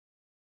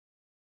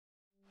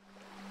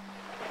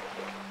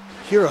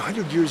here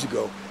 100 years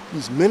ago,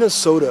 these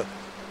Minnesota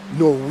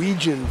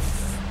Norwegian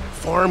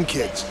farm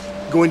kids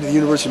going to the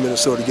University of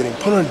Minnesota, getting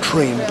put on a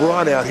train,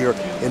 brought out here,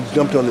 and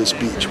dumped on this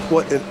beach.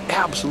 What an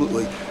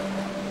absolutely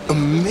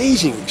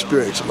amazing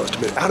experience it must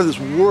have been. Out of this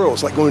world,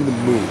 it's like going to the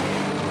moon.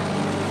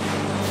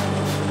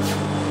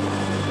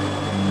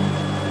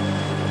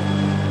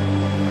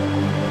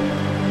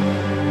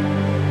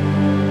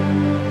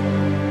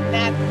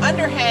 That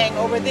underhang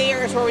over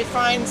there is where we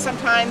find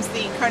sometimes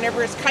the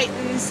carnivorous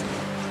chitons.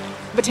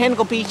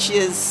 Botanical Beach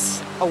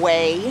is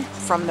away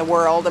from the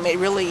world. I mean, it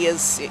really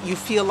is, you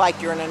feel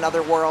like you're in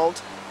another world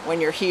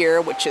when you're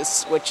here, which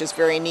is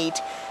very neat.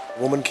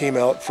 A woman came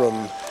out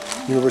from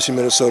University of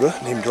Minnesota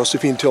named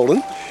Josephine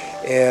Tilden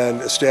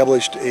and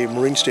established a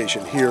marine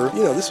station here.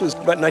 You know, this was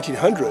about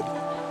 1900.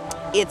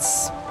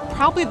 It's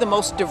probably the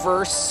most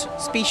diverse,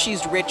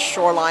 species-rich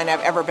shoreline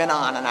I've ever been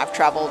on, and I've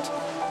traveled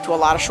to a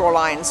lot of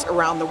shorelines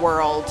around the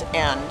world,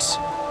 and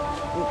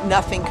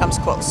nothing comes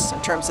close in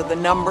terms of the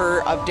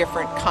number of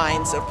different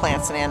kinds of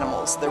plants and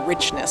animals, the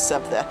richness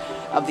of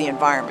the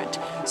environment.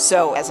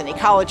 So as an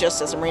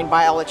ecologist, as a marine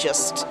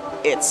biologist,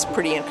 it's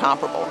pretty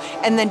incomparable.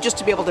 And then just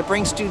to be able to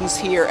bring students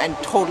here and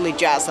totally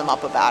jazz them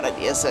up about it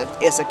is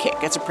a kick,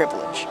 it's a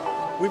privilege.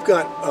 We've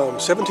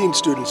got 17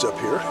 students up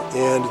here,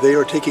 and they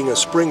are taking a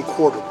spring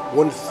quarter.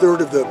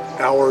 1/3 of the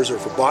hours are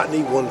for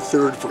botany,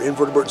 1/3 for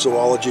invertebrate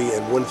zoology,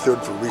 and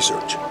 1/3 for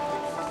research.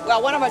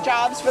 Well, one of our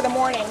jobs for the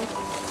morning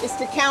is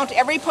to count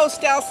every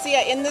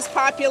postalcia in this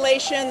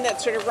population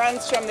that sort of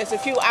runs from, there's a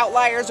few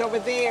outliers over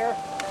there,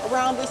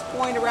 around this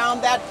point,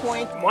 around that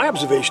point. My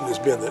observation has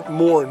been that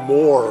more and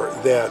more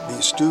that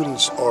these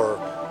students are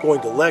going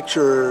to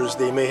lectures,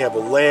 they may have a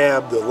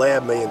lab, the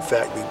lab may in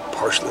fact be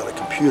partially on a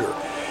computer,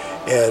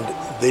 and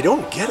they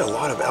don't get a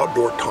lot of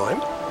outdoor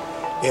time,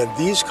 and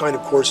these kind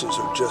of courses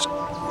are just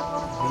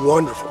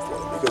wonderful for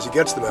them because it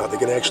gets them out, they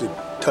can actually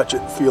touch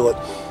it, feel it,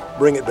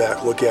 bring it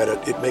back, look at it,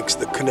 it makes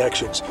the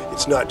connections.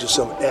 It's not just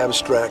some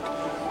abstract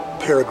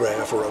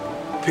paragraph or a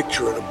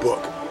picture in a book.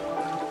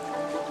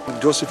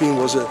 Josephine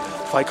was a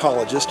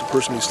phycologist, a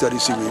person who studied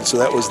seaweeds, so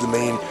that was the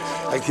main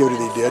activity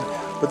they did.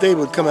 But they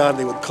would come out and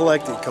they would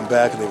collect, they'd come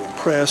back and they would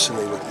press and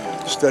they would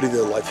study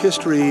their life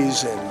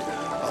histories and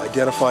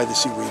identify the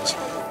seaweeds.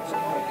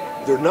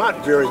 There are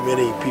not very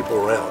many people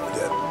around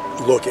that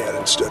look at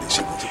and study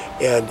seaweeds.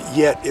 And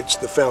yet it's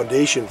the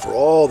foundation for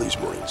all these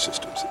marine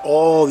systems.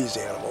 All these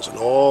animals and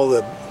all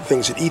the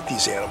things that eat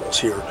these animals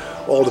here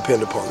all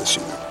depend upon the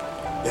seaweed.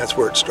 That's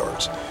where it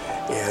starts.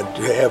 And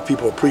to have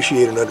people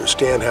appreciate and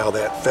understand how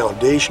that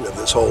foundation of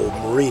this whole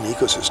marine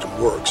ecosystem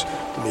works,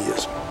 to me,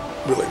 is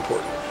really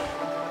important.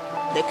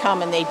 They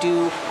come and they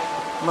do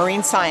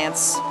marine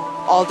science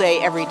all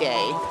day, every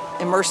day,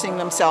 immersing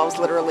themselves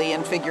literally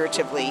and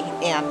figuratively,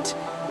 and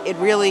it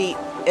really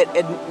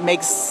it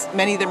makes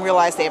many of them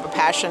realize they have a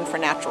passion for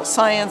natural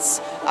science,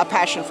 a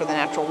passion for the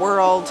natural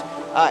world.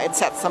 It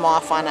sets them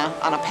off on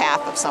a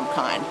path of some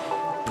kind.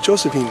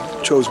 Josephine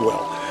chose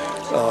well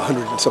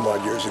 100 and some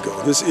odd years ago.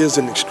 This is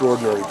an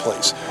extraordinary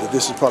place.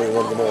 This is probably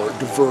one of the more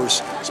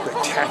diverse,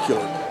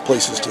 spectacular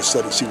places to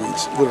study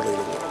seaweeds literally in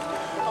the world.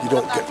 You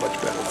don't get much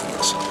better than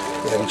this.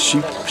 And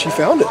she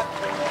found it.